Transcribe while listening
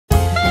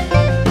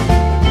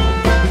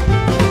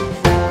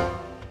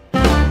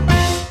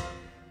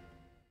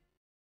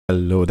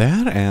Hello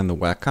there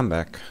and welcome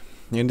back.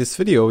 In this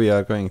video we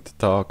are going to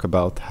talk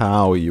about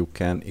how you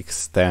can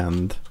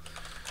extend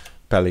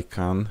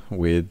Pelican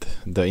with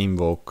the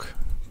invoke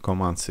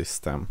command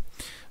system.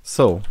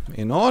 So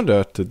in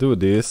order to do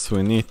this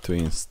we need to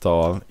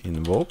install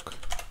invoke,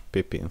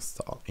 pip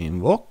install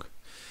invoke,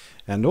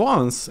 and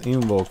once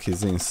invoke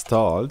is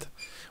installed,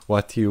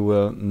 what you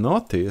will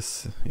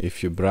notice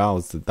if you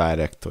browse the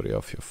directory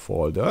of your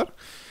folder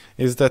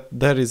is that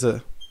there is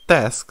a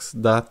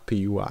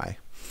tasks.py.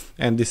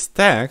 And this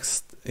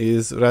text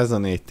is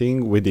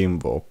resonating with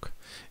invoke,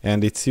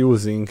 and it's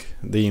using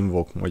the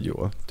invoke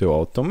module to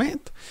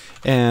automate.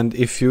 And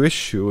if you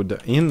issue the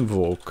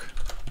invoke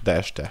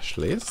 --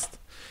 list,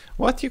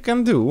 what you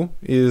can do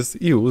is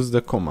use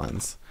the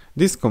commands.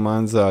 These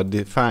commands are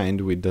defined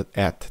with the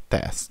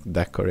 @task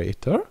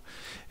decorator,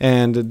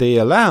 and they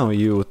allow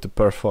you to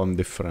perform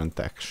different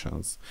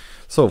actions.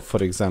 So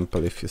for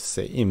example, if you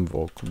say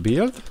invoke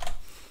build,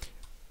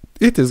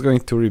 it is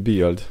going to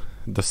rebuild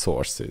the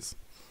sources.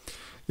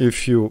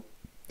 If you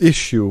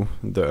issue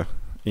the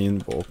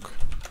invoke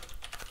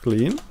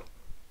clean,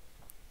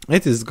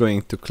 it is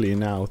going to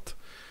clean out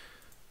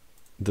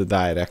the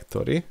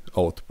directory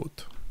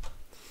output.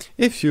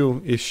 If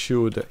you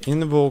issue the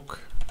invoke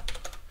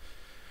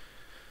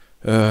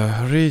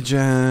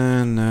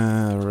regenerate,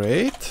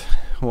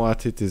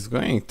 what it is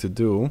going to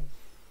do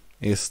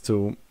is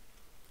to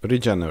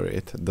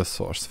regenerate the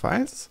source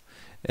files,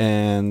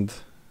 and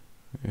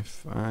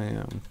if I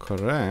am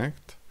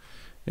correct,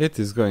 it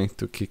is going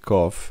to kick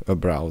off a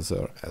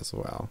browser as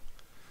well.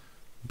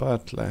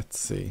 But let's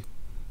see.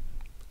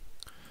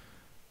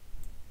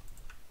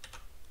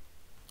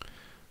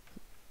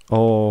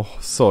 Oh,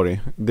 sorry.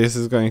 This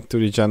is going to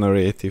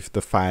regenerate if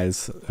the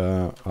files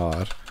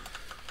are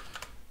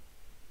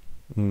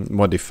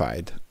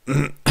modified.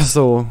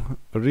 So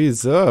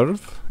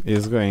reserve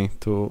is going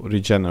to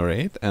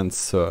regenerate and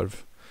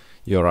serve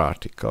your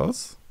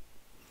articles.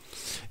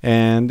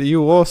 And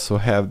you also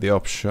have the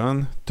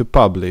option to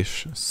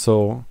publish.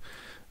 So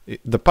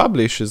the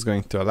publish is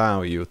going to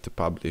allow you to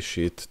publish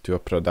it to a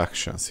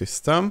production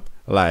system,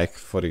 like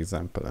for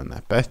example an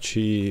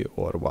Apache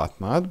or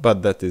whatnot,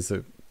 but that is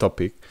a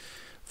topic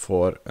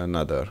for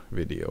another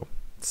video.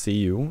 See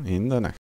you in the next.